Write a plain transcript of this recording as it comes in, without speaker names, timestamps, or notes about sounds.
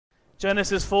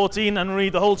Genesis 14 and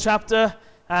read the whole chapter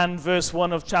and verse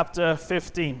 1 of chapter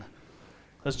 15.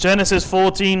 That's Genesis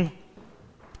 14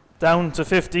 down to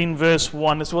 15 verse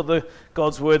 1. This is what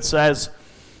God's word says.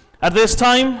 At this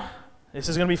time, this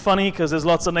is going to be funny because there's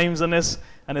lots of names in this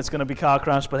and it's going to be car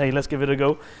crash, but hey, let's give it a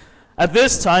go. At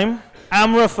this time,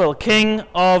 Amraphel, king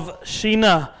of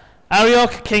Shinar,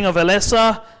 Arioch, king of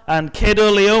Eliezer, and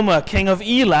Kedorlaomer, king of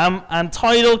Elam, and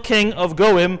Tidal, king of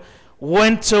Goim,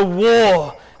 went to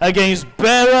war against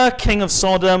Bera, king of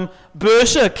Sodom,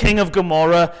 Bersha, king of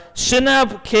Gomorrah,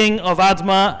 Shinab, king of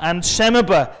Admah, and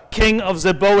Shemeba, king of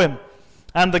Zeboim,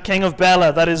 and the king of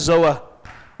Bela, that is Zoar.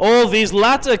 All these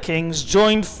latter kings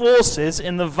joined forces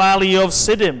in the valley of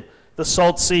Siddim, the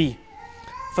Salt Sea.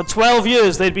 For 12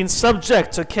 years they'd been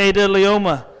subject to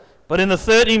Kedorlaomer, but in the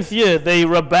 13th year they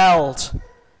rebelled.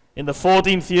 In the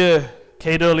 14th year,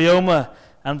 Kedorlaomer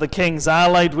and the kings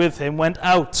allied with him went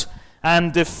out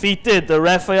and defeated the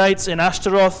Rephaites in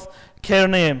Ashtaroth,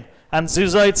 Karnaim, and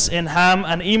Zuzites in Ham,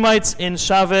 and Emites in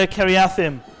Shaveh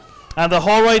Kiriathim, and the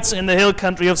Horites in the hill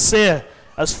country of Seir,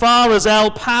 as far as El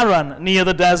Paran, near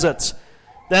the desert.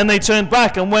 Then they turned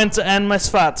back and went to En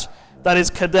Mesfat, that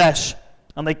is Kadesh,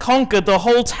 and they conquered the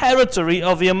whole territory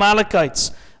of the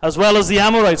Amalekites, as well as the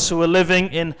Amorites who were living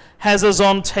in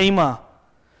Hazazon Tamar.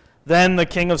 Then the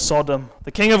king of Sodom,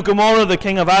 the king of Gomorrah, the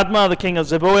king of Admah, the king of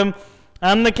Zeboim,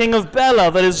 and the king of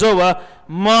Bela, that is Zoar,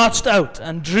 marched out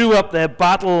and drew up their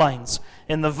battle lines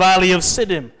in the valley of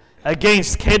Siddim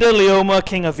against Kedorlaomer,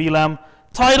 king of Elam,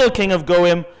 Tidal, king of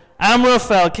Goim,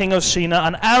 Amraphel, king of Shinar,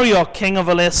 and Arioch, king of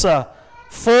Eliezer,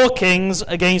 4 kings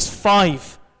against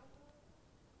 5.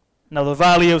 Now the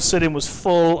valley of Siddim was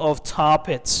full of tar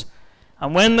pits.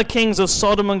 And when the kings of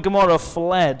Sodom and Gomorrah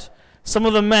fled, some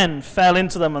of the men fell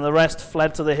into them and the rest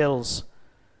fled to the hills.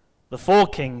 The 4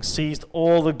 kings seized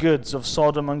all the goods of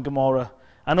Sodom and Gomorrah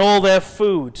and all their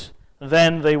food.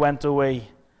 Then they went away.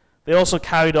 They also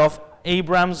carried off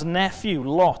Abram's nephew,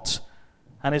 Lot,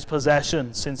 and his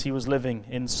possessions, since he was living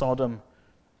in Sodom.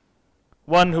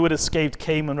 One who had escaped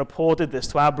came and reported this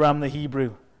to Abram the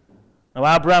Hebrew.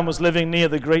 Now Abram was living near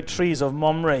the great trees of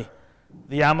Mamre,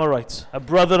 the Amorite, a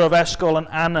brother of Eshcol and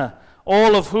Anna,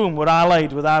 all of whom were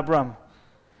allied with Abram.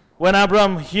 When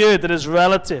Abram heard that his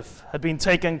relative had been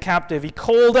taken captive, he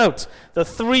called out the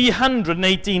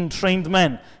 318 trained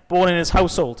men born in his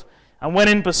household and went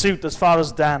in pursuit as far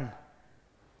as Dan.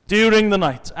 During the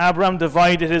night, Abram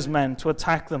divided his men to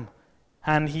attack them,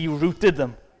 and he routed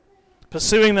them,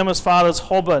 pursuing them as far as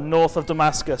Hobah, north of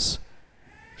Damascus.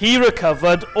 He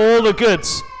recovered all the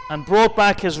goods and brought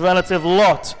back his relative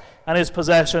Lot and his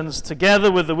possessions,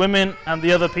 together with the women and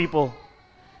the other people.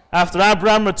 After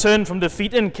Abram returned from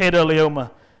defeating Kedorlaomer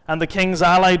and the kings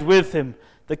allied with him,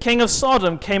 the king of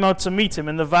Sodom came out to meet him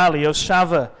in the valley of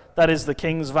Shaveh, that is the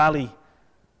king's valley.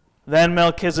 Then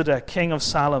Melchizedek, king of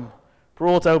Salem,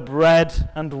 brought out bread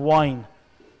and wine.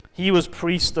 He was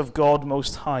priest of God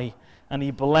Most High, and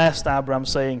he blessed Abram,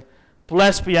 saying,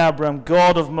 "Blessed be Abram,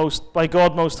 by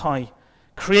God Most High,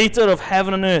 creator of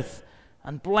heaven and earth,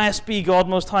 and blessed be God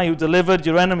Most High, who delivered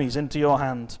your enemies into your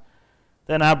hand."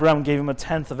 Then Abram gave him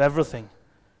 1/10 of everything.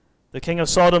 The king of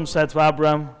Sodom said to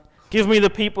Abram, "Give me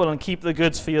the people and keep the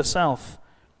goods for yourself."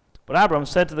 But Abram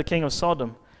said to the king of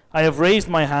Sodom, "I have raised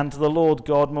my hand to the Lord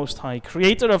God Most High,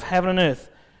 creator of heaven and earth,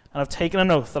 and have taken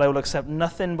an oath that I will accept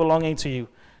nothing belonging to you,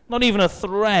 not even a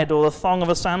thread or the thong of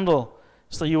a sandal,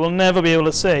 so that you will never be able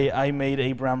to say, 'I made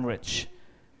Abram rich.'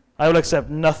 I will accept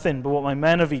nothing but what my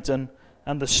men have eaten,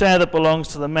 and the share that belongs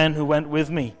to the men who went with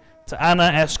me, to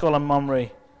Anna, Eshcol, and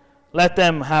Mamre. Let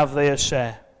them have their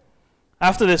share."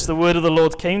 After this, the word of the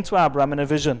Lord came to Abram in a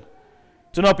vision.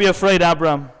 "Do not be afraid,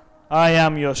 Abram. I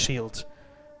am your shield,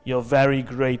 your very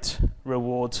great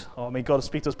reward." Oh, may God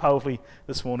speak to us powerfully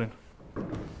this morning.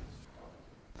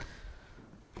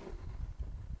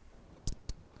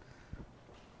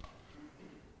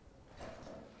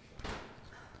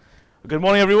 Good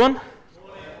morning, everyone. Good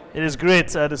morning. It is great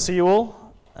to see you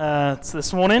all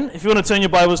this morning. If you want to turn your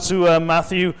Bibles to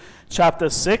Matthew chapter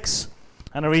 6,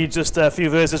 and I'll read just a few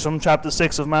verses from chapter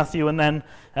 6 of Matthew and then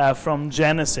from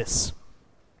Genesis.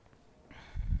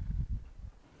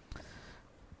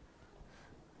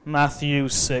 Matthew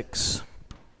 6.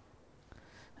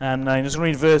 And I'm just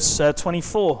going to read verse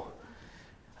 24.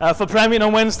 For prayer meeting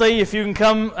on Wednesday, if you can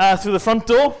come through the front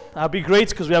door, that'd be great,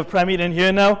 because we have prayer meeting in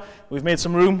here now. We've made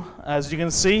some room, as you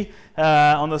can see,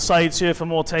 on the sides here for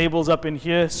more tables up in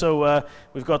here. So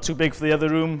we've got too big for the other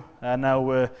room. Now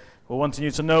we're wanting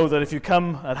you to know that if you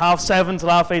come at 7:30 till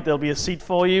 8:30, there'll be a seat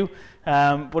for you.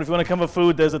 But if you want to come for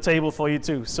food, there's a table for you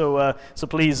too. So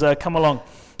please come along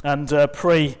and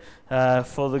pray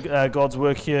for God's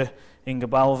work here in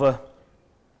Gabalva.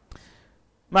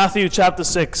 Matthew chapter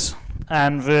 6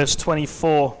 and verse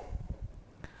 24.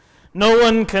 No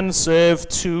one can serve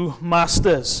two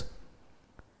masters.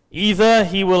 Either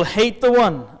he will hate the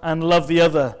one and love the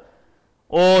other,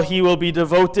 or he will be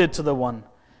devoted to the one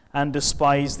and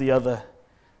despise the other.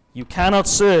 You cannot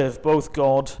serve both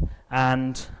God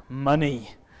and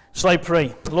money. Shall I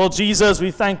pray? Lord Jesus, we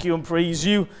thank you and praise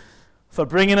you for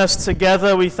bringing us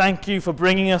together. We thank you for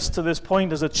bringing us to this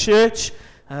point as a church,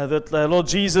 Lord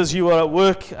Jesus, you are at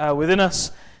work within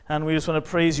us, and we just want to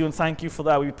praise you and thank you for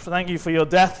that. We thank you for your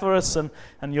death for us and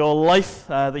your life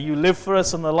that you live for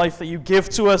us and the life that you give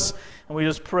to us. And we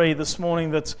just pray this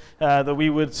morning that we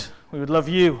would love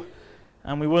you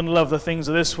and we wouldn't love the things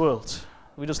of this world.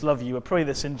 We just love you. I pray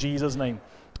this in Jesus' name.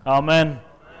 Amen.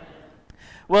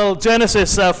 Well,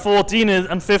 Genesis 14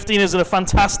 and 15 is a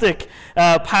fantastic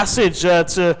passage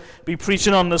to be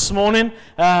preaching on this morning.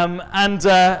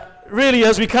 Really,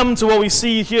 as we come to what we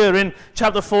see here in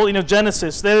chapter 14 of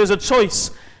Genesis, there is a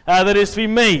choice that is to be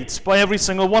made by every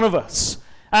single one of us.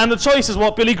 And the choice is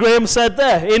what Billy Graham said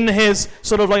there in his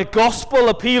sort of like gospel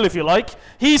appeal, if you like.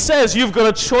 He says you've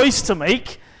got a choice to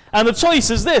make, and the choice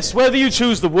is this: whether you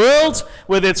choose the world,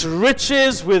 with its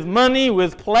riches, with money,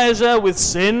 with pleasure, with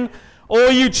sin,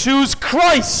 or you choose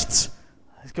Christ.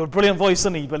 He's got a brilliant voice,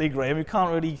 doesn't he, Billy Graham? You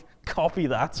can't really copy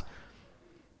that.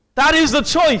 That is the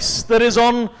choice that is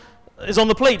on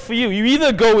the plate for you. You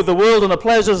either go with the world and the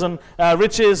pleasures and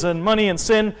riches and money and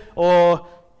sin, or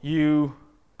you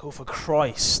go for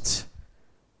Christ.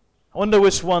 I wonder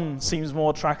which one seems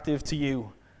more attractive to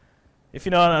you. If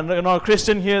you're not a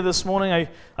Christian here this morning,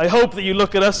 I hope that you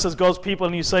look at us as God's people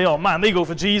and you say, oh man, they go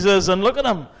for Jesus and look at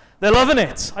them. They're loving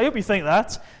it. I hope you think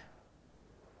that.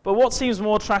 But what seems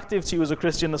more attractive to you as a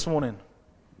Christian this morning?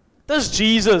 Does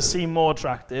Jesus seem more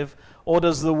attractive, or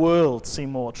does the world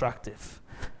seem more attractive?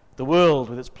 The world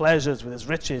with its pleasures, with its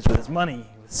riches, with its money,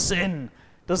 with sin.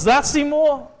 Does that seem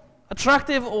more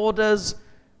attractive, or does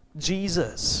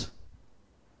Jesus?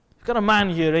 We've got a man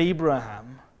here,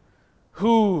 Abraham,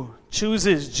 who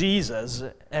chooses Jesus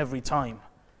every time.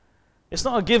 It's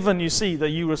not a given, you see, that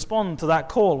you respond to that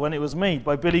call when it was made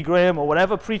by Billy Graham or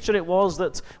whatever preacher it was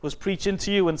that was preaching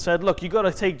to you and said, look, you've got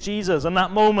to take Jesus. And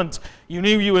that moment, you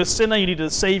knew you were a sinner, you needed a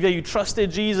Savior, you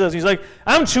trusted Jesus. He's like,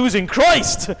 I'm choosing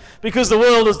Christ because the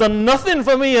world has done nothing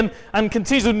for me and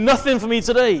continues to do nothing for me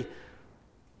today.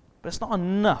 But it's not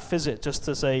enough, is it, just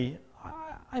to say,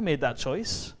 I made that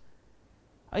choice.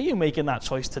 Are you making that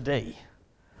choice today?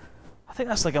 I think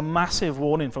that's like a massive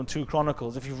warning from 2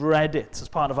 Chronicles, if you've read it as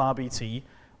part of RBT,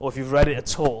 or if you've read it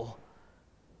at all,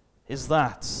 is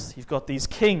that you've got these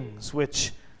kings,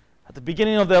 which at the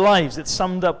beginning of their lives, it's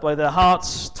summed up by their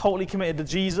hearts totally committed to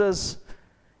Jesus.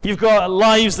 You've got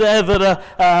lives there that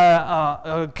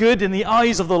are good in the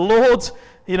eyes of the Lord.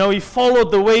 You know, he followed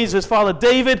the ways of his father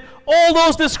David. All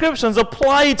those descriptions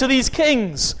apply to these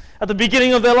kings at the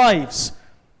beginning of their lives.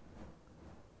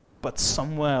 But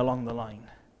somewhere along the line,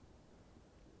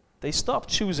 they stop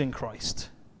choosing Christ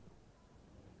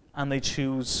and they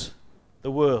choose the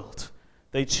world.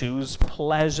 They choose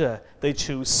pleasure. They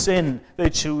choose sin. They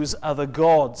choose other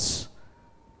gods.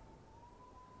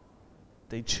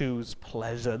 They choose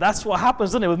pleasure. That's what happens,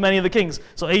 doesn't it, with many of the kings?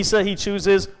 So Asa, he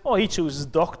chooses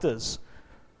doctors.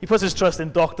 He puts his trust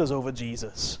in doctors over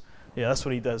Jesus. Yeah, that's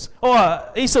what he does. Oh,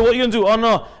 Asa, what are you going to do? Oh,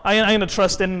 no, I'm going to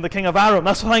trust in the king of Aram.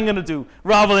 That's what I'm going to do,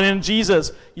 rather than in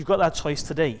Jesus. You've got that choice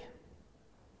today.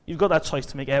 You've got that choice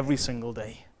to make every single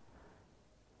day.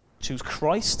 Choose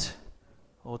Christ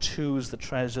or choose the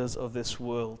treasures of this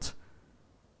world.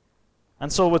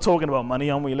 And so we're talking about money,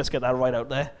 aren't we? Let's get that right out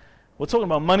there. We're talking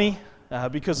about money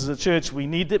because as a church we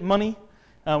need it, money.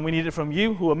 We need it from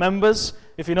you who are members.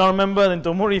 If you're not a member, then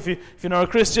don't worry. If you're not a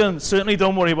Christian, certainly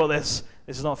don't worry about this.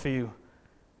 This is not for you.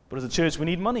 But as a church, we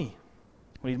need money.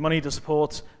 We need money to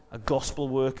support a gospel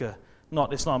worker.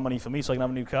 It's not money for me so I can have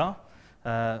a new car.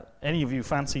 Any of you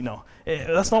fancy? No.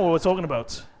 That's not what we're talking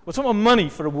about. We're talking about money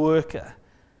for a worker.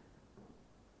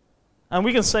 And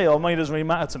we can say, oh, money doesn't really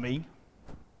matter to me.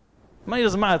 Money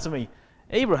doesn't matter to me.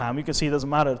 Abraham, you can see, doesn't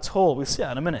matter at all. We'll see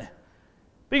that in a minute.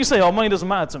 But you can say, oh, money doesn't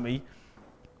matter to me.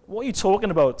 What are you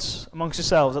talking about amongst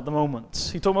yourselves at the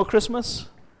moment? Are you talking about Christmas?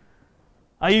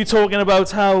 Are you talking about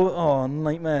how,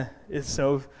 nightmare,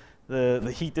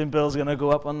 the heating bill's going to go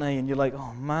up, aren't they? And you're like,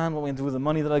 oh man, what are we going to do with the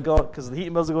money that I got because the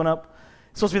heating bills are going up?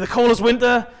 It's supposed to be the coldest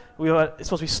winter. It's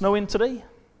supposed to be snowing today.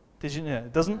 Did you? Yeah,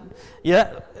 it doesn't.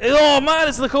 Yeah. Oh man,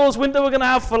 it's the coldest winter we're going to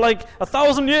have for like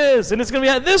 1,000 years. And it's going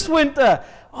to be this winter.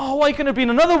 Oh, why couldn't it be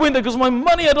another winter? Because my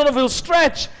money, I don't know if it'll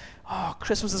stretch. Oh,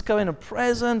 Christmas is coming and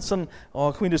presents. And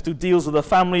can we just do deals with the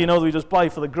family, that we just buy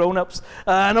for the grown-ups?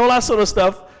 And all that sort of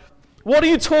stuff. What are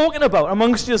you talking about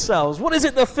amongst yourselves? What is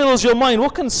it that fills your mind?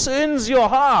 What concerns your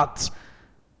heart?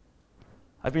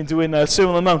 I've been doing a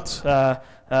Sermon on the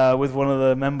Mount with one of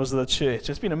the members of the church.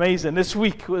 It's been amazing. This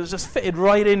week was just fitted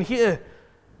right in here.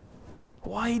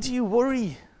 Why do you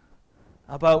worry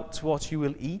about what you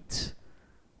will eat,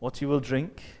 what you will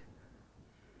drink,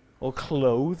 or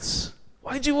clothes?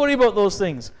 Why do you worry about those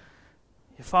things?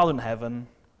 Your Father in heaven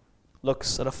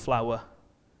looks at a flower,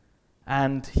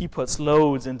 and he puts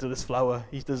loads into this flower.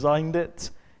 He's designed it.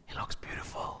 It looks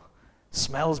beautiful,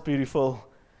 smells beautiful.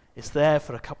 It's there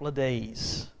for a couple of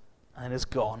days, and it's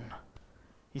gone.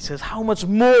 He says, how much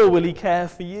more will he care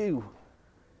for you?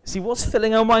 See, what's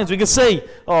filling our minds? We can say,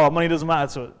 oh, money doesn't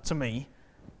matter to me.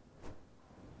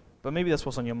 But maybe that's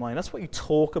what's on your mind. That's what you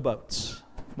talk about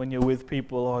when you're with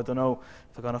people. Oh, I don't know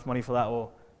if I've got enough money for that,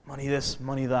 or money this,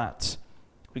 money that.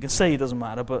 We can say it doesn't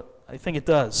matter, but I think it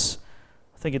does.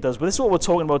 But this is what we're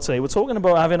talking about today. We're talking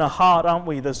about having a heart, aren't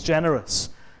we, that's generous.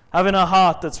 Having a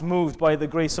heart that's moved by the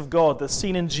grace of God, that's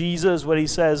seen in Jesus, where he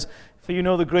says, for you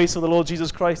know the grace of the Lord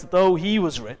Jesus Christ, that though he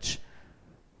was rich,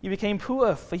 he became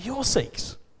poor for your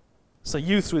sakes, so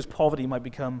you through his poverty might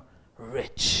become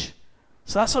rich.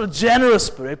 So that sort of generous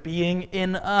spirit being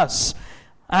in us.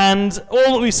 And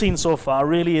all that we've seen so far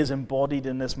really is embodied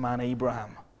in this man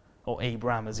Abraham, or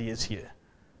Abram as he is here.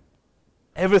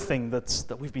 Everything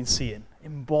that we've been seeing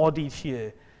embodied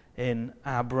here in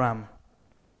Abram.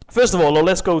 First of all,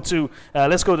 let's go to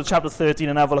chapter 13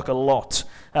 and have a look at Lot,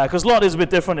 because Lot is a bit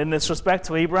different in this respect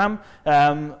to Abraham.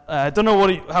 I don't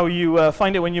know how you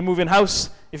find it when you move in house.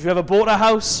 If you ever bought a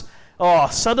house,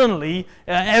 suddenly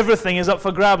everything is up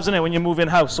for grabs, isn't it, when you move in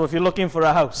house? So if you're looking for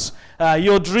a house,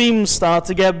 your dreams start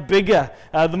to get bigger.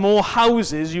 The more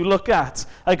houses you look at.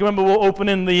 I can remember we're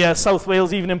opening the South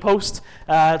Wales Evening Post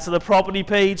to the property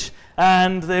page,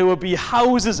 and there would be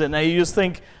houses in there. You just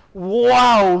think,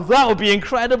 wow, that would be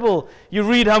incredible. You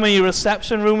read how many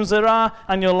reception rooms there are,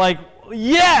 and you're like,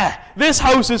 yeah, this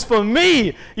house is for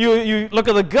me. You look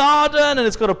at the garden, and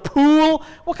it's got a pool.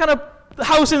 What kind of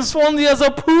house in Swansea has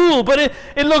a pool? But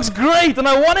it looks great, and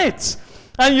I want it.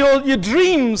 And your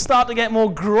dreams start to get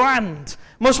more grand,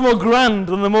 much more grand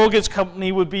than the mortgage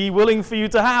company would be willing for you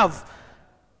to have.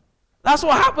 That's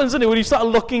what happens, isn't it, when you start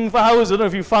looking for houses? I don't know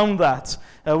if you found that.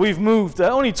 We've moved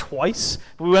only twice.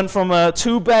 We went from a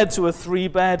 2-bed to a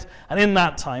 3-bed, and in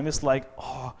that time, it's like,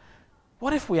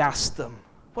 what if we asked them?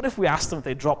 What if we asked them if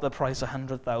they dropped the price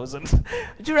 100,000?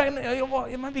 Do you reckon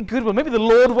it might be good? Well, maybe the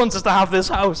Lord wants us to have this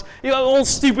house. All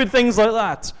stupid things like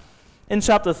that. In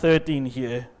chapter 13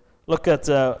 here, look at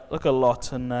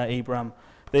Lot and Abram.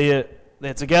 They're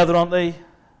together, aren't they?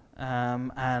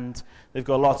 And they've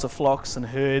got lots of flocks and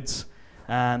herds.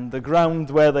 And the ground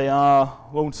where they are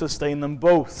won't sustain them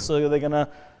both, so they're going to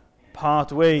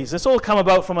part ways. It's all come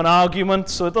about from an argument,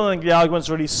 so I don't think the argument's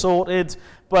really sorted,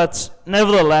 but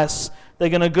nevertheless, they're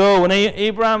going to go. And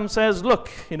Abraham says, look,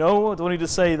 I don't need to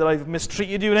say that I've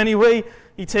mistreated you in any way.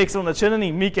 He takes it on the chin,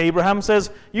 and meek Abraham says,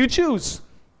 you choose.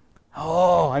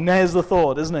 And there's the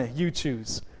thought, isn't it? You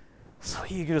choose. So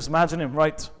you can just imagine him,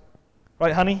 right,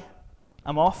 honey,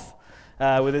 I'm off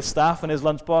with his staff and his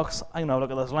lunchbox. I'm going to have a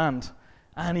look at this land.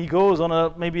 And he goes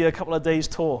on maybe a couple of days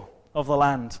tour of the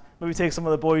land. Maybe take some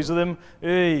of the boys with him.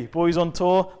 Hey, boys on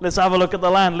tour, let's have a look at the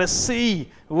land. Let's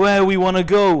see where we want to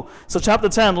go. So chapter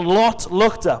 10, Lot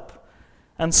looked up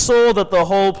and saw that the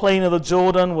whole plain of the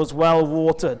Jordan was well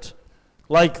watered,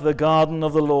 like the garden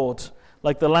of the Lord,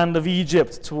 like the land of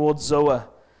Egypt towards Zoar.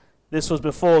 This was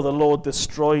before the Lord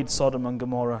destroyed Sodom and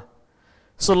Gomorrah.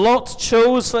 So Lot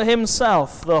chose for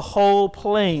himself the whole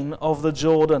plain of the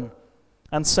Jordan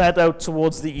and set out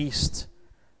towards the east.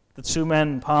 The two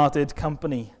men parted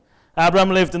company. Abram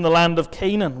lived in the land of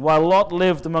Canaan, while Lot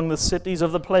lived among the cities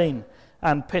of the plain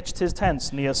and pitched his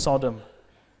tents near Sodom.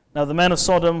 Now the men of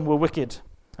Sodom were wicked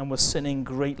and were sinning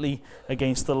greatly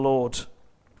against the Lord.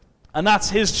 And that's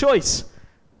his choice. Do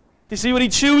you see what he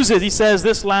chooses? He says,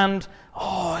 this land,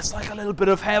 it's like a little bit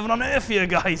of heaven on earth here,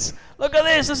 guys. Look at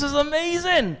this is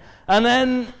amazing. And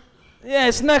then,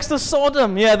 it's next to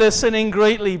Sodom. Yeah, they're sinning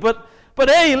greatly, but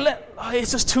hey,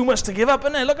 it's just too much to give up,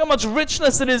 isn't it? Look how much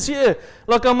richness it is here.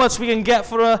 Look how much we can get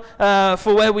for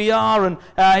where we are. And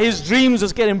his dreams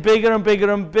just getting bigger and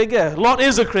bigger and bigger. Lot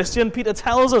is a Christian. Peter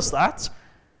tells us that.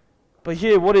 But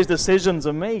here, what his decisions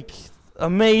are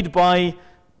made by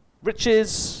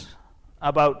riches,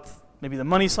 about maybe the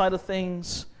money side of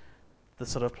things, the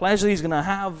sort of pleasure he's going to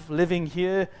have living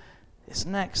here. It's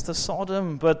next to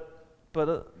Sodom, but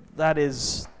that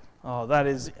is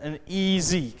an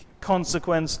easy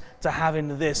consequence to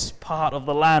having this part of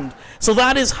the land. So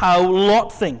that is how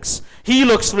Lot thinks. He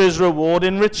looks for his reward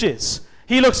in riches.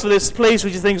 He looks for this place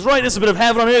which he thinks, right, there's a bit of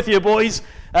heaven on earth here, boys.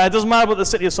 It doesn't matter about the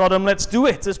city of Sodom, let's do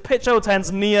it. Let's pitch our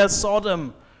tents near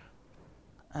Sodom.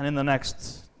 And in the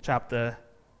next chapter,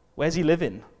 where's he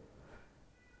living?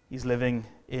 He's living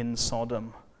in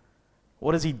Sodom.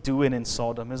 What is he doing in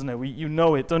Sodom, isn't it? You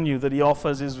know it, don't you, that he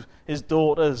offers his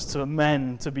daughters to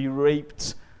men to be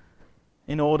raped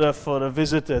in order for a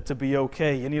visitor to be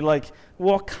okay. And you're like,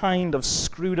 what kind of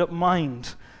screwed up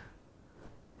mind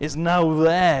is now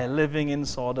there living in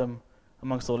Sodom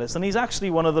amongst all this? And he's actually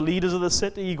one of the leaders of the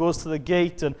city. He goes to the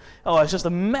gate and, it's just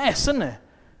a mess, isn't it?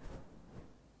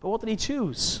 But what did he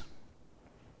choose?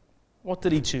 What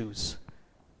did he choose?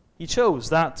 He chose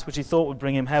that which he thought would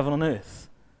bring him heaven on earth.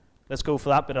 Let's go for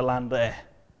that bit of land there.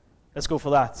 Let's go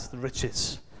for that, the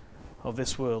riches of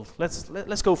this world.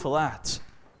 Let's go for that.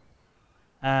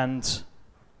 And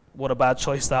what a bad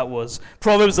choice that was.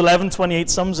 Proverbs 11:28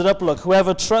 sums it up. Look,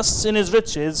 whoever trusts in his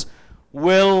riches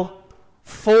will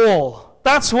fall.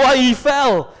 That's why he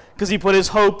fell, because he put his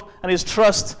hope and his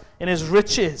trust in his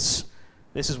riches.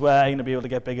 This is where I'm going to be able to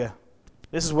get bigger.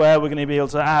 This is where we're going to be able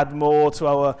to add more to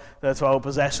our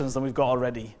possessions than we've got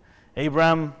already.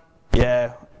 Abraham,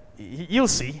 you'll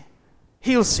see.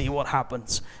 He'll see what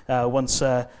happens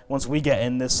once we get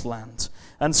in this land.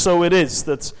 And so it is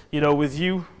that, with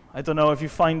you, I don't know if you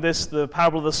find this, the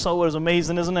parable of the sower is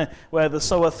amazing, isn't it? Where the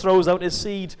sower throws out his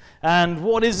seed, and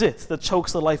what is it that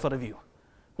chokes the life out of you?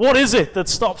 What is it that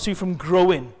stops you from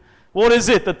growing? What is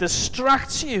it that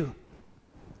distracts you?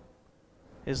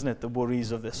 Isn't it the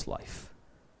worries of this life?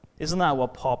 Isn't that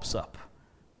what pops up?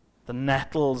 The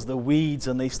nettles, the weeds,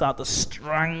 and they start to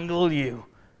strangle you.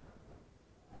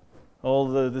 All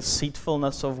the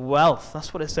deceitfulness of wealth.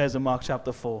 That's what it says in Mark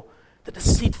chapter 4. The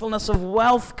deceitfulness of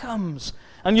wealth comes.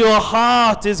 And your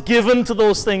heart is given to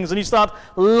those things. And you start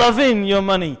loving your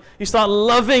money. You start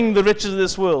loving the riches of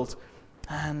this world.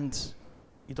 And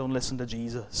you don't listen to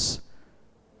Jesus.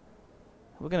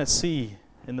 We're going to see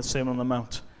in the Sermon on the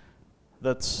Mount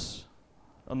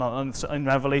in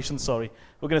Revelation, we're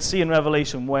going to see in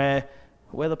Revelation where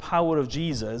the power of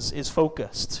Jesus is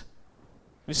focused.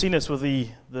 We've seen this with the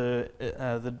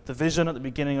vision at the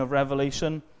beginning of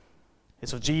Revelation.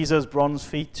 It's of Jesus, bronze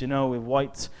feet, with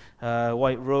white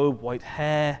robe, white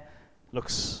hair,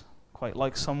 looks quite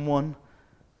like someone.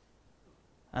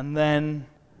 And then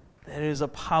there is a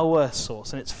power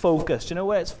source, and it's focused. You know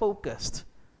where it's focused?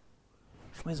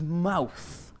 From his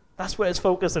mouth. That's where it's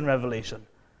focused in Revelation.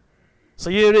 So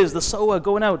here it is, the sower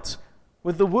going out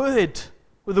with the word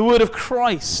of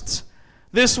Christ.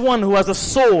 This one who has a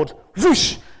sword,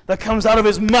 whoosh, that comes out of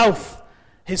his mouth.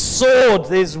 His sword,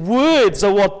 his words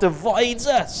are what divides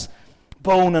us.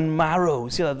 Bone and marrow.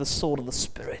 See that? The sword of the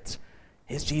Spirit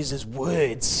is Jesus'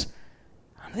 words.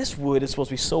 And this word is supposed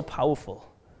to be so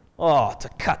powerful. To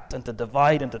cut and to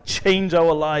divide and to change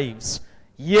our lives.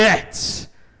 Yet,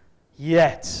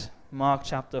 Mark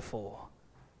chapter 4,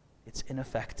 it's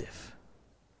ineffective.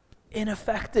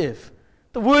 Ineffective.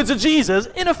 The words of Jesus,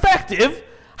 ineffective?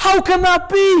 How can that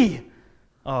be?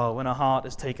 When a heart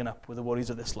is taken up with the worries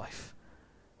of this life.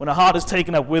 When a heart is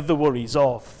taken up with the worries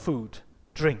of food,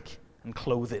 drink, and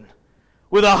clothing.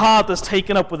 With a heart that's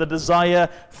taken up with a desire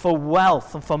for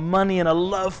wealth and for money and a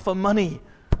love for money.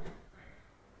 Do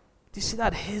you see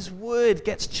that? His word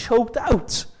gets choked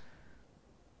out.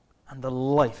 And the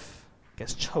life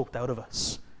gets choked out of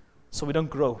us. So we don't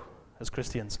grow as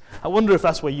Christians. I wonder if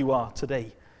that's where you are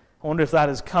today. I wonder if that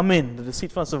has come in, the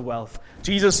deceitfulness of wealth.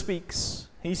 Jesus speaks.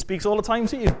 He speaks all the time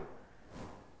to you.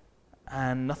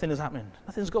 And nothing is happening.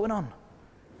 Nothing's going on.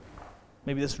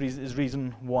 Maybe this is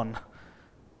reason one.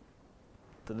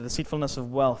 That the deceitfulness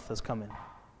of wealth has come in.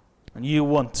 And you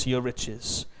want your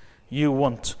riches. You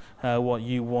want what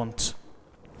you want.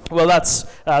 Well,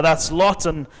 that's Lot,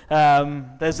 and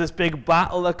there's this big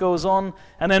battle that goes on.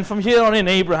 And then from here on in,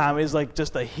 Abraham is like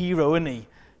just a hero, isn't he?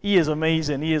 He is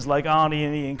amazing. He is like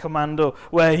Arnie in Commando,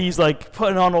 where he's like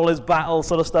putting on all his battle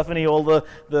sort of stuff, and all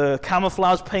the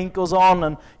camouflage paint goes on,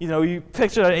 and you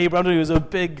picture Abraham, he was a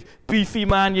big, beefy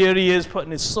man. Here he is putting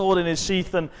his sword in his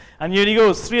sheath, and here he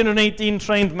goes, 318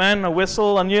 trained men, a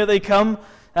whistle, and here they come,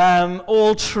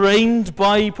 all trained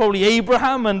by probably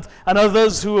Abraham and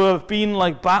others who have been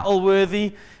like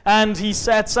battle-worthy, and he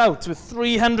sets out with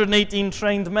 318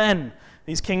 trained men.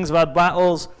 These kings have had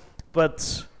battles,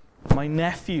 but my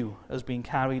nephew has been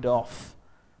carried off.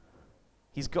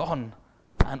 He's gone.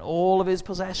 And all of his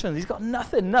possessions, he's got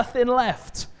nothing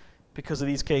left because of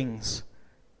these kings.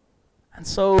 And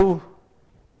so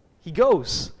he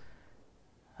goes.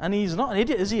 And he's not an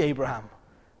idiot, is he, Abraham?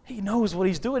 He knows what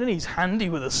he's doing, and he's handy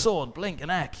with a sword, blink and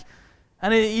heck.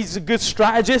 And he's a good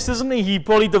strategist, isn't he? He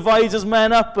probably divides his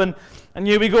men up, and And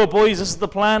here we go, boys, this is the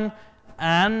plan.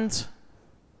 And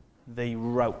they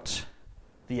rout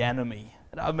the enemy.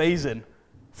 Isn't that amazing?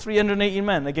 380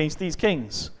 men against these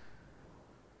kings.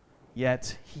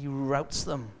 Yet he routs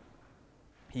them.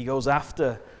 He goes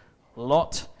after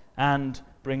Lot and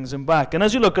brings him back. And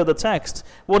as you look at the text,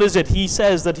 what is it? He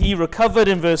says that he recovered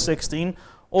in verse 16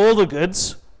 all the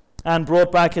goods and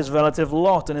brought back his relative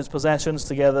Lot and his possessions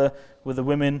together with the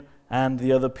women and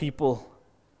the other people.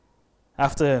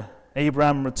 After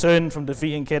Abraham returned from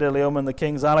defeating Kedorlaomer and the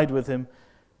kings allied with him,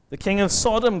 the king of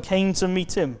Sodom came to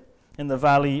meet him in the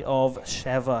valley of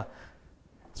Sheva.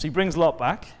 So he brings Lot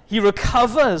back. He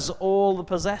recovers all the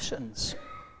possessions.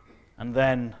 And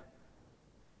then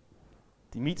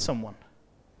he meets someone.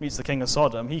 Meets the king of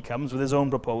Sodom. He comes with his own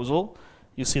proposal.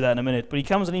 You'll see that in a minute. But he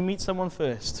comes and he meets someone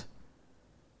first.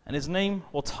 And his name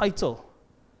or title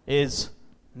is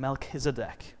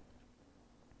Melchizedek.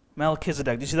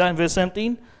 Melchizedek. Do you see that in verse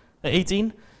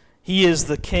 18? He is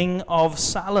the king of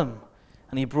Salem.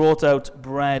 And he brought out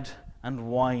bread and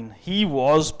wine. He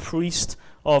was priest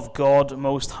of God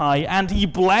Most High. And he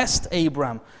blessed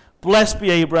Abraham. Blessed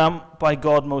be Abraham by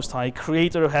God Most High,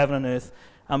 creator of heaven and earth.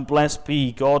 And blessed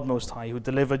be God Most High, who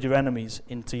delivered your enemies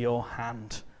into your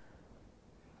hand.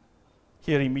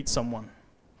 Here he meets someone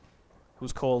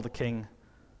who's called the king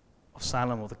of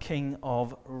Salem, or the king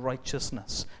of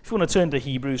righteousness. If you want to turn to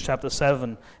Hebrews chapter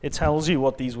 7, it tells you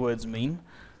what these words mean.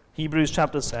 Hebrews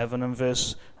chapter 7 and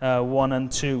verse 1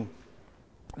 and 2.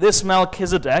 This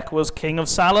Melchizedek was king of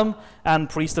Salem and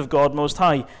priest of God Most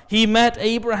High. He met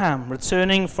Abraham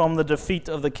returning from the defeat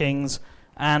of the kings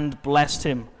and blessed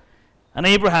him. And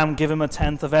Abraham gave him a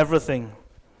tenth of everything.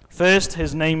 First,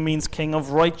 his name means king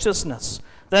of righteousness.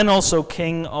 Then also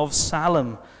king of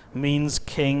Salem means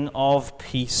king of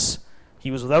peace.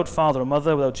 He was without father or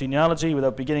mother, without genealogy,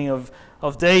 without beginning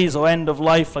of days or end of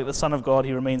life. Like the Son of God,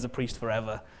 he remains a priest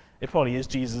forever. It probably is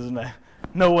Jesus, isn't it?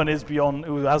 No one is beyond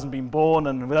who hasn't been born,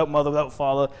 and without mother, without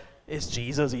father. It's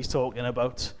Jesus he's talking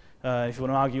about. If you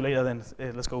want to argue later, then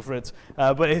let's go for it.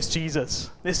 But it's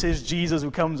Jesus. This is Jesus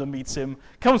who comes and meets him,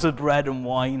 comes with bread and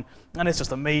wine, and it's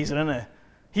just amazing, isn't it?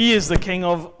 He is the king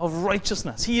of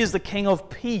righteousness. He is the king of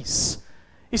peace.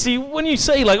 You see, when you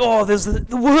say, like, oh, there's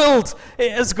the world,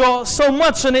 it has got so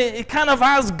much, and it kind of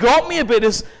has got me a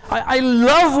bit. I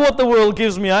love what the world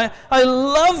gives me. I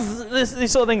love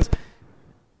these sort of things.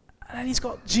 And then he's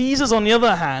got Jesus on the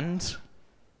other hand,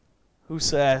 who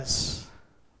says,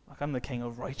 like, I'm the king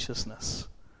of righteousness.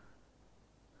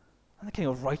 I'm the king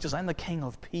of righteousness. I'm the king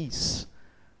of peace.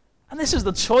 And this is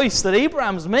the choice that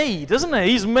Abraham's made, isn't it?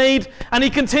 He's made, and he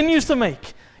continues to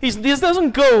make. He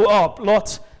doesn't go, oh,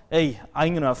 Lot, hey, I'm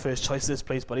going to have first choice this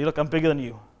place, buddy. Look, I'm bigger than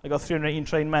you. I got 318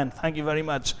 trained men. Thank you very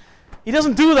much. He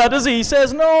doesn't do that, does he? He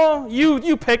says, no,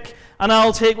 you pick, and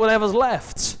I'll take whatever's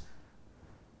left.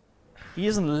 He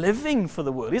isn't living for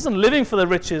the world. He isn't living for the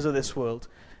riches of this world.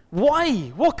 Why?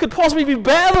 What could possibly be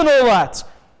better than all that?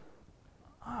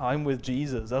 Oh, I'm with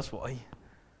Jesus, that's why.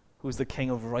 Who's the king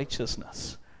of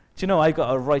righteousness. Do you know I've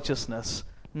got a righteousness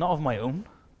not of my own?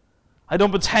 I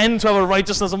don't pretend to have a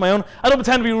righteousness of my own. I don't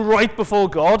pretend to be right before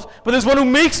God. But there's one who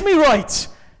makes me right.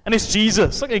 And it's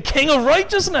Jesus. Like a king of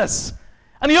righteousness.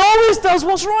 And he always does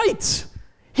what's right.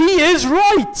 He is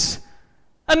right.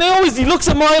 And he looks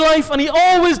at my life and he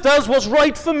always does what's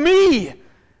right for me.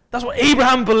 That's what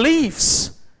Abraham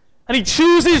believes. And he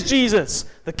chooses Jesus,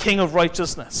 the king of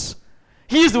righteousness.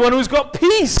 He is the one who's got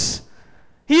peace.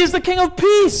 He is the king of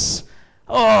peace.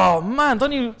 Oh, man,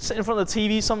 don't you sit in front of the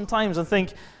TV sometimes and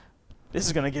think, this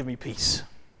is going to give me peace.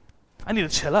 I need to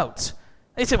chill out.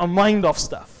 I need to take my mind off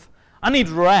stuff. I need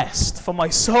rest for my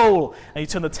soul. And you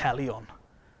turn the telly on.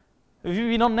 Have you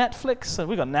been on Netflix?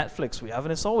 We've got Netflix,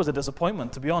 and it's always a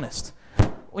disappointment, to be honest.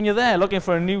 When you're there looking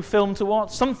for a new film to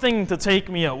watch, something to take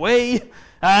me away,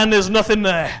 and there's nothing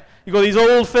there. You've got these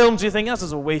old films, you think, this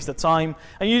is a waste of time.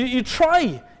 And you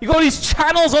try. You've got these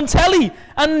channels on telly,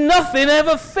 and nothing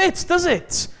ever fits, does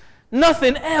it?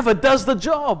 Nothing ever does the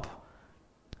job.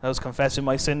 I was confessing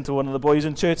my sin to one of the boys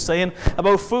in church, saying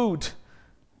about food.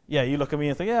 Yeah, you look at me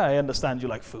and think, yeah, I understand you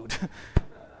like food.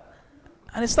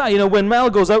 And it's that, when Mel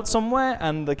goes out somewhere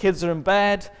and the kids are in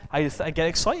bed, I get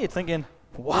excited thinking,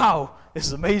 wow, this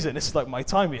is amazing. This is like my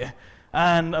time here.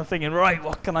 And I'm thinking, right,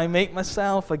 what can I make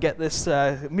myself? I get this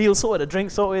meal sorted, a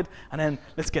drink sorted, and then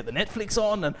let's get the Netflix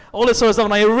on and all this sort of stuff.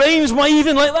 And I arrange my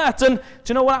evening like that. And do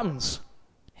you know what happens?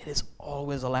 It is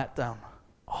always a letdown.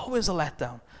 Always a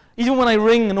letdown. Even when I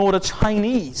ring and order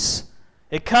Chinese,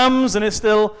 it comes and it's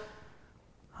still,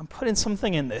 I'm putting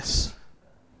something in this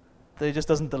that it just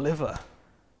doesn't deliver.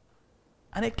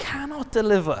 And it cannot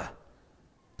deliver.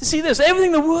 You see this?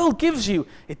 Everything the world gives you,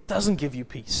 it doesn't give you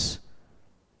peace.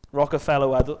 Rockefeller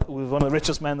was one of the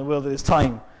richest men in the world at his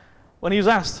time. When he was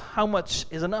asked, how much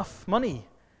is enough money?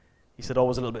 He said,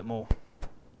 always a little bit more.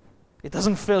 It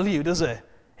doesn't fill you, does it?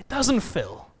 It doesn't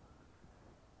fill.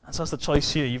 And so that's the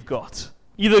choice here you've got.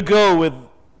 Either go with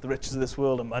the riches of this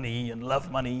world and money and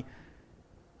love money.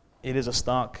 It is a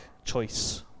stark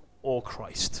choice. Or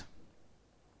Christ.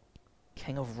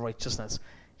 King of righteousness.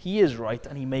 He is right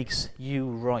and he makes you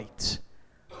right.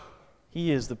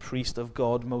 He is the priest of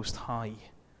God Most High.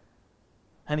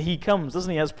 And he comes,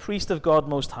 doesn't he, as priest of God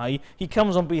Most High. He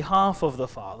comes on behalf of the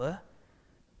Father.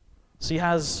 So he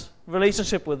has a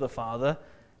relationship with the Father,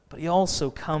 but he also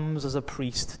comes as a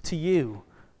priest to you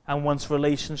and wants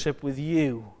relationship with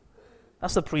you.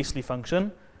 That's the priestly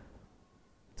function,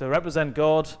 to represent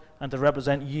God and to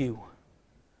represent you.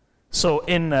 So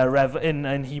in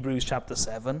Hebrews chapter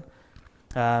 7,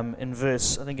 in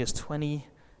verse, I think it's 20,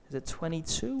 is it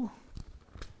 22?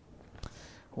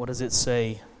 What does it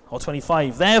say? Or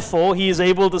 25. Therefore, he is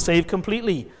able to save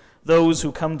completely those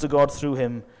who come to God through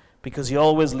him, because he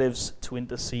always lives to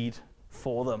intercede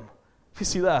for them. You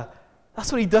see that?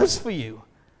 That's what he does for you.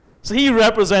 So he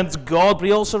represents God, but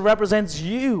he also represents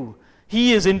you.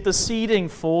 He is interceding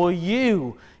for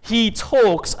you. He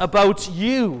talks about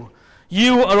you.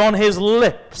 You are on his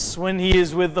lips when he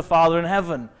is with the Father in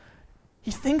heaven. He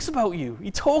thinks about you.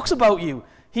 He talks about you.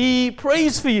 He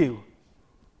prays for you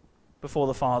before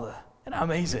the Father. Isn't that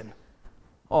amazing?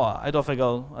 Oh, I don't think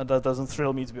that doesn't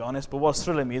thrill me, to be honest, but what's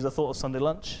thrilling me is the thought of Sunday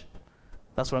lunch.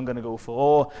 That's what I'm going to go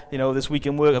for. Or, this week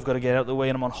in work, I've got to get out of the way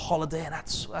and I'm on holiday, and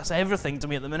that's everything to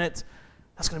me at the minute.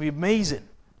 That's going to be amazing.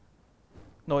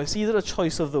 No, it's either a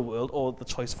choice of the world or the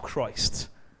choice of Christ.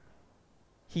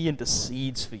 He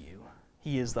intercedes for you.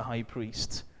 He is the high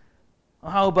priest.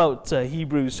 How about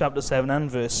Hebrews chapter 7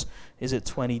 and verse, is it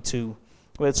 22,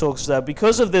 where it talks about,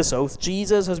 because of this oath,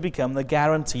 Jesus has become the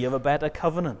guarantee of a better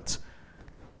covenant.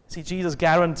 See, Jesus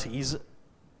guarantees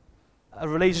a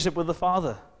relationship with the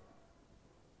Father.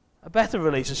 A better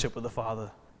relationship with the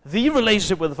Father. The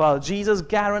relationship with the Father. Jesus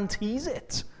guarantees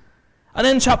it. And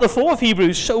then chapter 4 of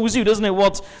Hebrews shows you, doesn't it,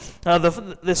 what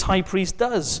this high priest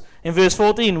does. In verse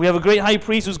 14, we have a great high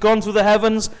priest who's gone through the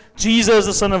heavens, Jesus,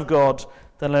 the Son of God.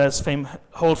 Then let us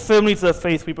hold firmly to the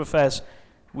faith we profess.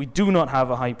 We do not have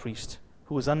a high priest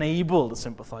who is unable to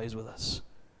sympathize with us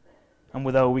and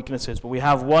with our weaknesses, but we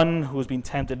have one who has been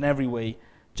tempted in every way,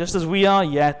 just as we are,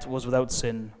 yet was without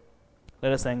sin.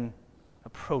 Let us then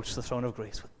approach the throne of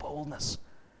grace with boldness,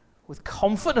 with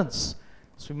confidence,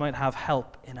 so we might have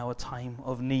help in our time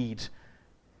of need.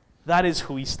 That is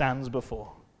who he stands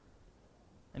before.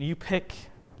 And you pick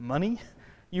money,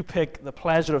 you pick the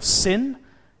pleasure of sin,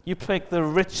 you pick the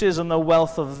riches and the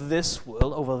wealth of this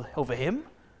world over him,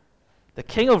 the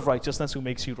King of righteousness who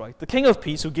makes you right, the King of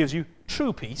peace who gives you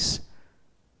true peace,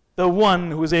 the one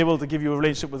who is able to give you a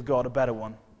relationship with God, a better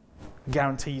one,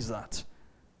 guarantees that.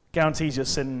 Guarantees your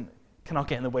sin cannot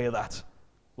get in the way of that.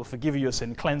 Will forgive you your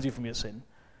sin, cleanse you from your sin.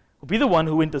 Will be the one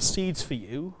who intercedes for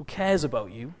you, who cares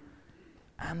about you,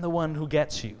 and the one who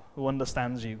gets you, who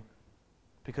understands you,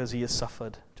 because he has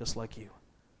suffered just like you.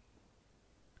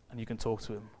 And you can talk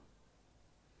to him.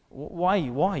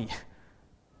 Why?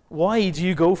 Why do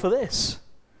you go for this?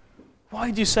 Why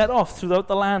do you set off throughout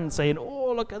the land saying,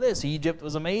 oh, look at this, Egypt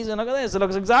was amazing, look at this, it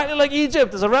looks exactly like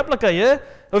Egypt, there's a replica, yeah,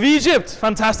 of Egypt.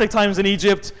 Fantastic times in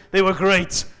Egypt, they were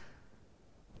great.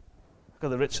 Look at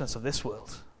the richness of this world.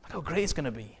 Look how great it's going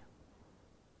to be.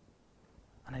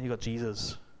 And then you've got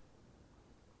Jesus.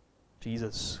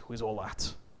 Jesus, who is all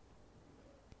that.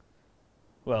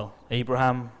 Well,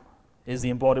 Abraham is the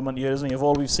embodiment here, isn't he, of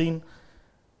all we've seen.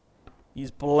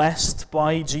 He's blessed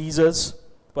by Jesus,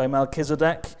 by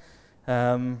Melchizedek.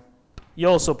 He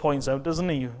also points out, doesn't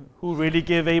he, who really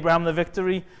gave Abraham the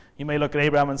victory. You may look at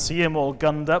Abraham and see him all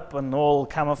gunned up and all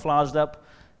camouflaged up.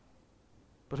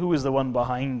 But who is the one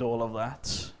behind all of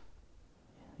that?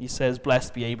 He says,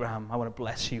 blessed be Abraham. I want to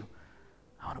bless you.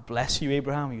 I want to bless you,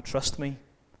 Abraham. You trust me.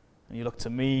 And you look to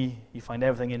me. You find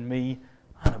everything in me.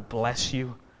 I want to bless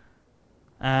you.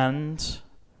 And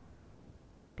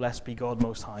blessed be God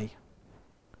Most High,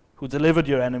 who delivered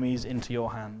your enemies into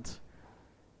your hand.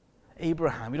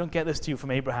 Abraham, you don't get this to you from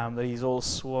Abraham, that he's all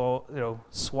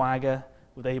swagger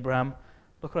with Abraham.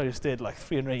 Look what I just did, like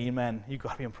 380 men. You've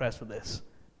got to be impressed with this.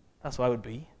 That's what I would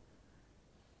be.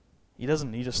 He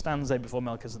doesn't. He just stands there before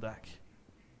Melchizedek.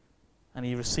 And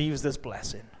he receives this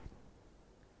blessing.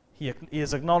 He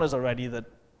has acknowledged already that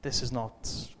this is not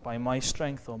by my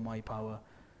strength or my power.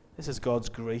 This is God's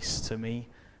grace to me.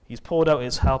 He's poured out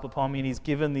his help upon me, and he's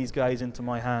given these guys into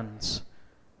my hands.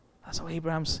 That's how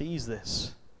Abraham sees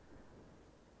this.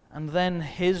 And then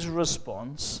his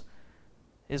response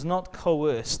is not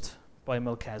coerced by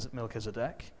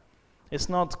Melchizedek. It's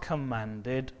not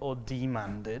commanded or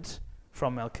demanded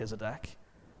from Melchizedek.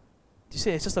 Do you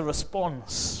see? It's just a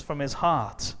response from his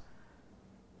heart.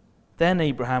 Then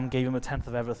Abraham gave him a tenth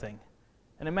of everything.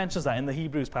 And it mentions that in the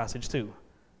Hebrews passage too.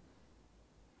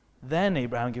 Then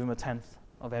Abraham gave him a tenth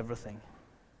of everything.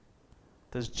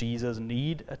 Does Jesus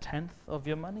need a tenth of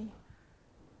your money?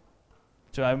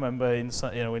 Do I remember in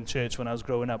church when I was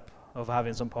growing up of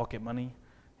having some pocket money,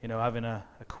 having a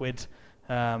quid,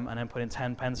 and then putting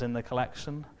 10 pence in the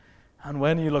collection. And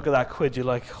when you look at that quid, you're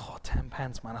like, 10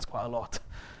 pence, man, that's quite a lot.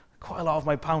 Quite a lot of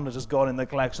my pound has just gone in the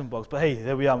collection box. But hey,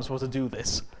 there we are, I'm supposed to do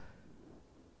this.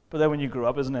 But then when you grow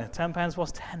up, isn't it? 10 pence,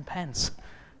 what's 10 pence?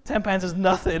 10 pence is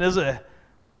nothing, is it?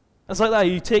 It's like that.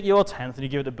 You take your tenth and you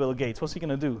give it to Bill Gates. What's he going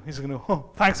to do? He's going to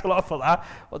thanks a lot for that.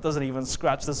 Well, doesn't even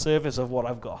scratch the surface of what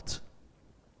I've got.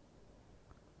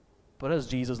 But as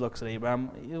Jesus looks at Abraham,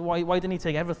 why didn't he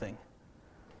take everything?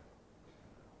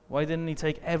 Why didn't he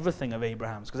take everything of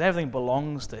Abraham's? Because everything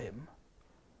belongs to him.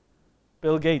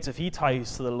 Bill Gates, if he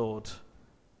tithes to the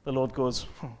Lord goes,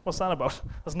 what's that about?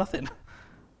 That's nothing.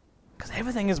 Because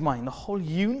everything is mine. The whole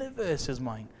universe is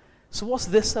mine. So what's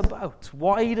this about?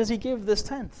 Why does he give this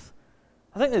tenth?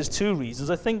 I think there's two reasons.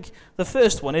 I think the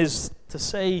first one is to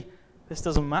say, this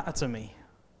doesn't matter to me.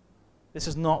 This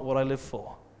is not what I live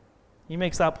for. He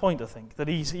makes that point, I think, that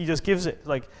he just gives it.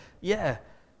 Like, yeah,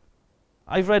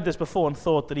 I've read this before and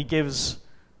thought that he gives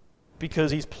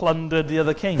because he's plundered the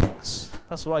other kings.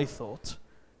 That's what I thought.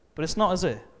 But it's not, is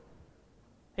it?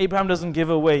 Abraham doesn't give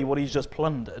away what he's just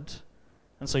plundered.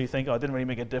 And so you think, it didn't really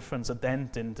make a difference, a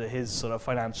dent into his sort of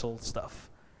financial stuff.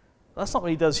 That's not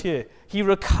what he does here. He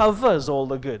recovers all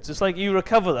the goods. It's like you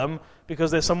recover them because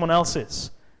they're someone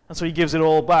else's. And so he gives it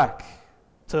all back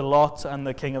to Lot and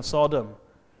the king of Sodom.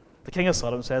 The king of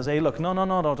Sodom says, hey, look, no,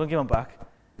 don't give them back.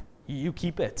 You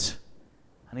keep it.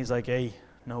 And he's like, hey,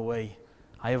 no way.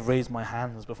 I have raised my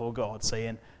hands before God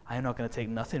saying, I am not going to take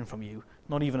nothing from you,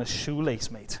 not even a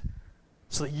shoelace, mate,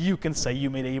 so that you can say you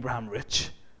made Abraham rich.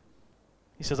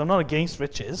 He says, I'm not against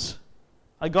riches.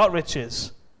 I got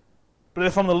riches, but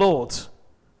they're from the Lord.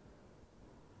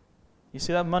 You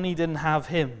see, that money didn't have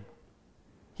him.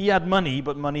 He had money,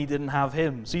 but money didn't have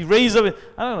him. So he raised up,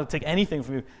 I don't want to take anything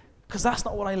from you, because that's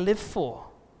not what I live for.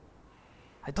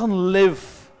 I don't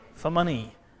live for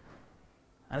money.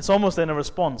 And it's almost in a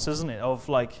response, isn't it, of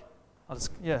like,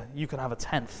 you can have a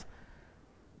tenth.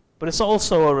 But it's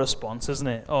also a response, isn't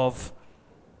it, of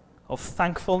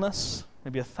thankfulness,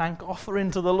 maybe a thank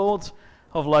offering to the Lord,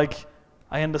 of like,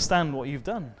 I understand what you've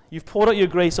done. You've poured out your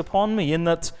grace upon me in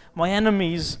that my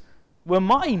enemies were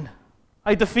mine.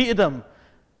 I defeated them.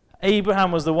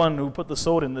 Abraham was the one who put the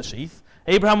sword in the sheath.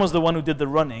 Abraham was the one who did the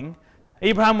running.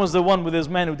 Abraham was the one with his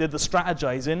men who did the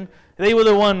strategizing. They were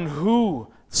the one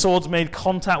who swords made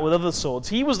contact with other swords.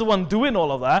 He was the one doing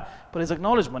all of that, but his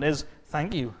acknowledgement is,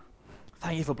 thank you.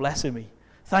 Thank you for blessing me.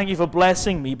 Thank you for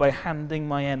blessing me by handing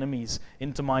my enemies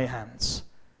into my hands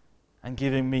and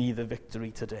giving me the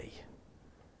victory today.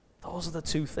 Those are the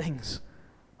two things,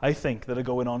 I think, that are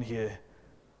going on here.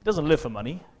 He doesn't live for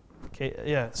money. Okay,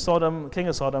 yeah, Sodom, king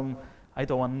of Sodom, I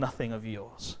don't want nothing of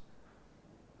yours.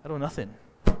 I don't want nothing.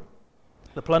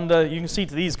 The plunder, you can see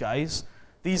to these guys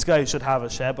should have a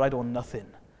share, but I don't want nothing.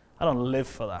 I don't live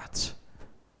for that.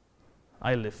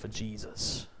 I live for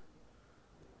Jesus.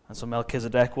 And so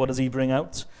Melchizedek, what does he bring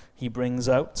out? He brings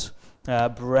out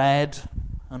bread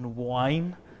and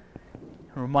wine,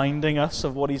 reminding us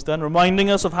of what he's done, reminding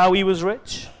us of how he was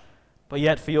rich, but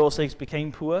yet for your sakes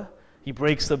became poor. He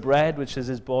breaks the bread, which is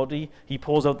his body. He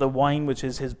pours out the wine, which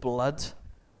is his blood.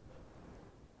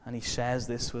 And he shares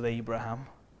this with Abraham.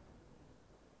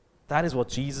 That is what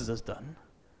Jesus has done.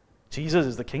 Jesus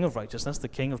is the King of righteousness, the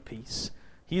King of peace.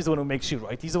 He's the one who makes you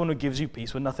right. He's the one who gives you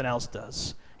peace when nothing else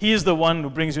does. He is the one who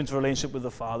brings you into a relationship with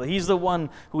the Father. He's the one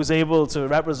who is able to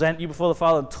represent you before the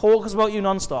Father and talks about you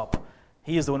nonstop.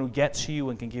 He is the one who gets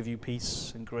you and can give you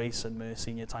peace and grace and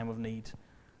mercy in your time of need.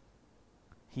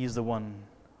 He is the one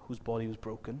whose body was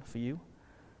broken for you.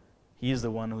 He is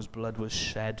the one whose blood was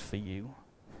shed for you.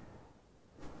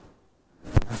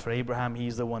 And for Abraham,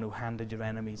 he's the one who handed your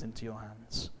enemies into your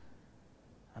hands.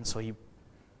 And so he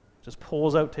just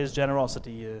pours out his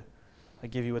generosity here. I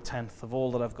give you a tenth of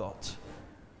all that I've got,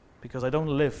 because I don't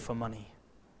live for money.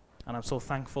 And I'm so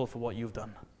thankful for what you've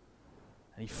done.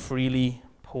 And he freely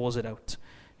pours it out.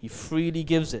 He freely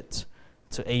gives it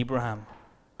to Abraham.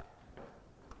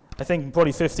 I think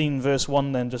probably 15 verse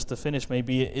 1 then, just to finish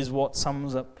maybe, is what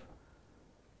sums up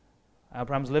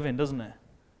Abraham's living, doesn't it?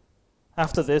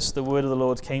 After this, the word of the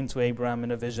Lord came to Abraham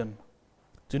in a vision.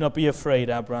 Do not be afraid,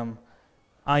 Abraham.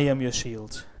 I am your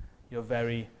shield. your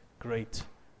very great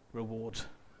reward.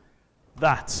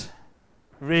 That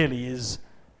really is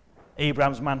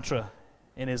Abraham's mantra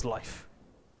in his life.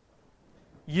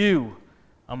 You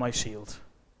are my shield,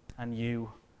 and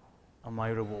you are my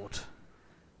reward.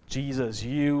 Jesus,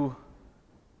 you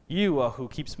are who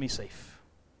keeps me safe.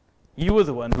 You are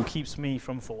the one who keeps me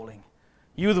from falling.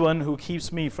 You are the one who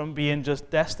keeps me from being just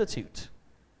destitute.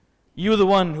 You are the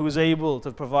one who is able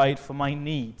to provide for my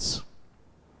needs.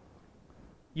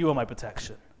 You are my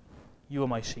protection. You are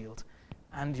my shield.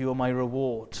 And you are my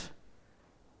reward.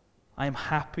 I am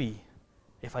happy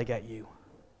if I get you.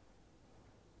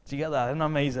 Do you get that? Isn't that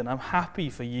amazing? I'm happy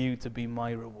for you to be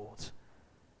my reward.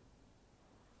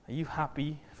 Are you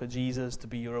happy for Jesus to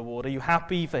be your reward? Are you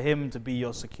happy for him to be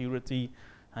your security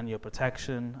and your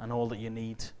protection and all that you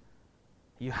need?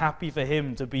 Are you happy for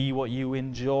him to be what you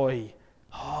enjoy?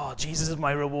 Oh, Jesus is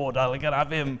my reward. I can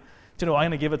have him. Do you know, I'm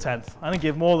going to give a tenth. I'm going to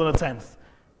give more than a tenth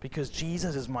because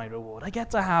Jesus is my reward. I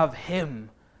get to have him,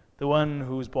 the one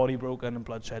whose body broken and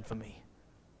blood shed for me.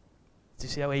 Do you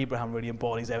see how Abraham really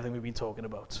embodies everything we've been talking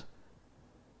about?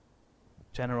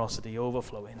 Generosity,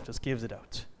 overflowing, just gives it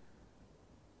out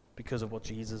because of what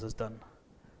Jesus has done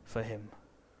for him.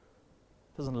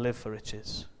 Doesn't live for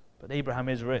riches. But Abraham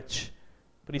is rich.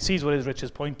 But he sees what his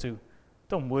riches point to.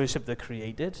 Don't worship the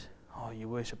created. Oh, you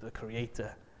worship the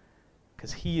Creator.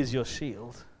 Because he is your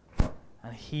shield.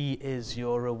 And he is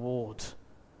your reward.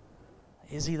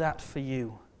 Is he that for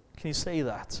you? Can you say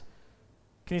that?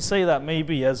 Can you say that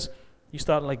maybe as you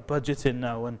start budgeting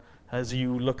now and as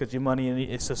you look at your money and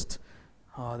it's just,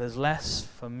 there's less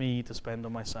for me to spend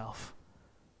on myself.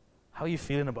 How are you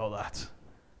feeling about that?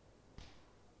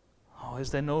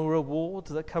 Is there no reward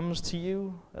that comes to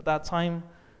you at that time?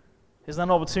 Is that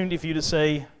an opportunity for you to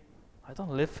say, I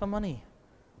don't live for money.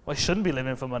 Well, I shouldn't be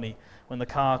living for money when the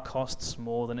car costs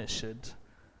more than it should.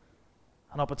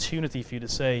 An opportunity for you to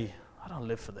say, I don't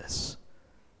live for this.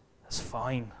 That's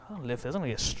fine. I don't live for this. I'm going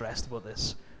to get stressed about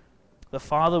this. The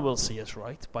Father will see us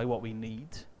right by what we need.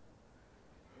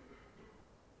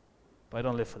 But I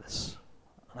don't live for this.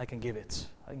 And I can give it.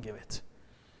 I can give it.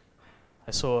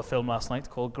 I saw a film last night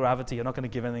called Gravity. I'm not going to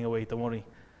give anything away. Don't worry.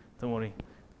 Don't worry.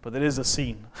 But there is a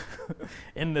scene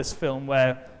in this film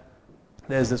where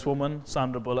there's this woman,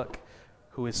 Sandra Bullock,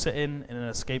 who is sitting in an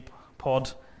escape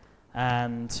pod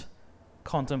and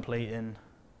contemplating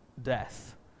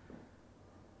death.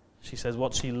 She says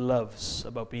what she loves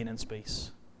about being in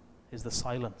space is the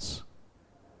silence.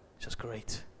 It's just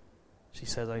great. She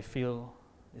says, I feel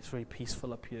it's very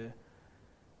peaceful up here.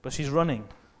 But she's running.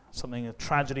 A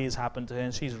tragedy has happened to her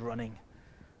and she's running.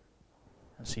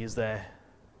 And she is there.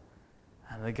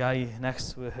 And the guy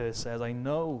next to her says, I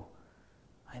know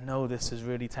this is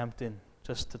really tempting,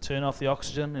 just to turn off the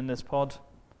oxygen in this pod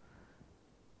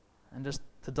and just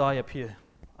to die up here.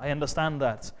 I understand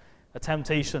that. A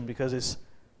temptation because it's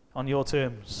on your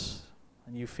terms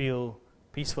and you feel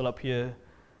peaceful up here.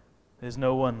 There's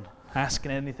no one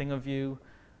asking anything of you.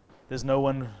 There's no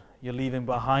one you're leaving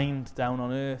behind down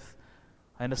on earth.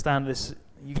 I understand this.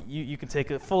 You can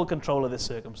take full control of this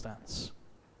circumstance.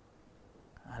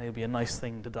 And it'll be a nice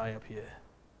thing to die up here.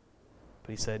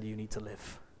 But he said, you need to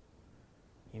live.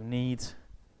 You need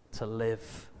to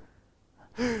live.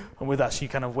 And with that, she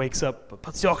kind of wakes up,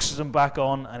 puts the oxygen back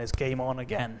on, and it's game on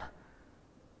again.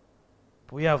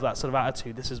 But we have that sort of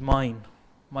attitude. This is mine.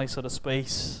 My sort of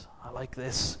space. I like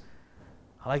this.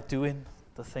 I like doing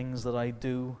the things that I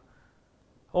do.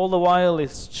 All the while,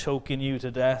 it's choking you to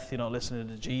death. You're not listening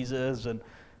to Jesus, and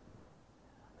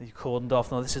you're cordoned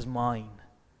off. No, this is mine.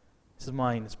 This is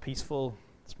mine. It's peaceful.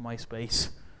 It's my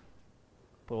space.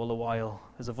 But all the while,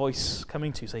 there's a voice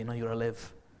coming to you saying, no, you got to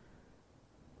live.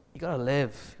 You got to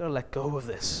live. You got to let go of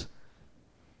this.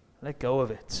 Let go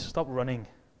of it. Stop running.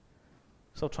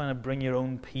 Stop trying to bring your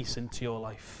own peace into your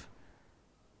life.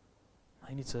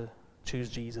 I need to choose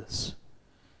Jesus.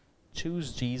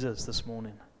 Choose Jesus this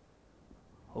morning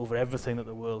over everything that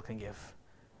the world can give.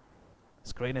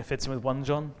 It's great and it fits in with 1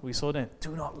 John. We saw it.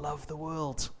 Do not love the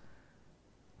world.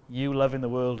 You loving the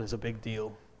world is a big deal.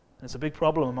 And it's a big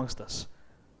problem amongst us,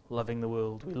 loving the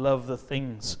world. We love the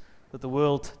things that the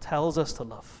world tells us to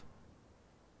love.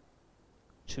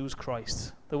 Choose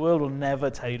Christ. The world will never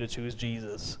tell you to choose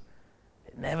Jesus.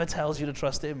 It never tells you to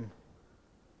trust him.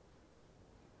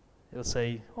 It'll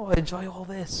say, enjoy all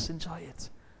this, enjoy it.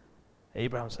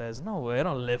 Abraham says, no way, I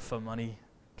don't live for money.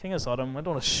 King of Sodom, I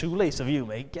don't want a shoelace of you,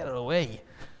 mate. Get it away.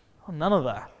 Oh, none of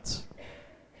that.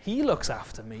 He looks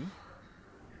after me.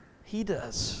 He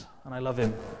does. And I love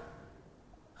him.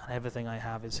 And everything I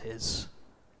have is his.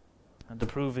 And to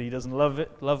prove that he doesn't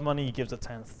love money, he gives a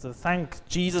tenth. To thank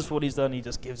Jesus for what he's done, he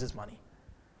just gives his money.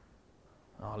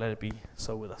 Oh, let it be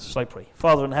so with us. Shall I pray?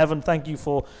 Father in heaven, thank you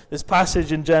for this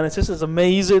passage in Genesis. It's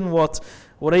amazing what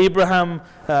Abraham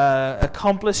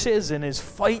accomplishes in his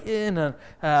fighting,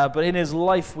 but in his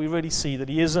life we really see that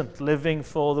he isn't living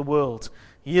for the world.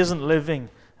 He isn't living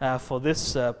for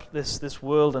this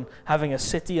world and having a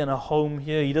city and a home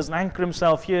here. He doesn't anchor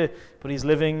himself here, but he's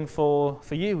living for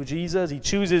you, Jesus. He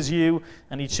chooses you,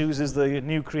 and he chooses the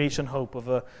new creation hope of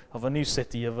a new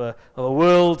city, of a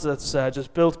world that's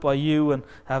just built by you and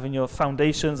having your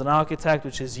foundations and architect,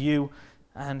 which is you,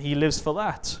 and he lives for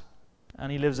that.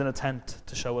 And he lives in a tent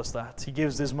to show us that. He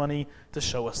gives his money to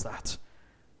show us that.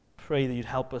 Pray that you'd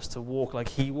help us to walk like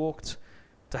he walked,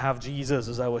 to have Jesus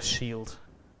as our shield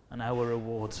and our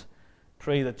reward.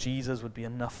 Pray that Jesus would be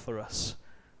enough for us,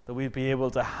 that we'd be able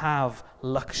to have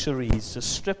luxuries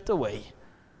just stripped away,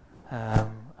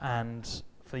 and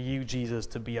for you, Jesus,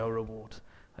 to be our reward.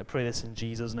 I pray this in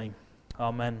Jesus' name.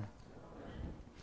 Amen.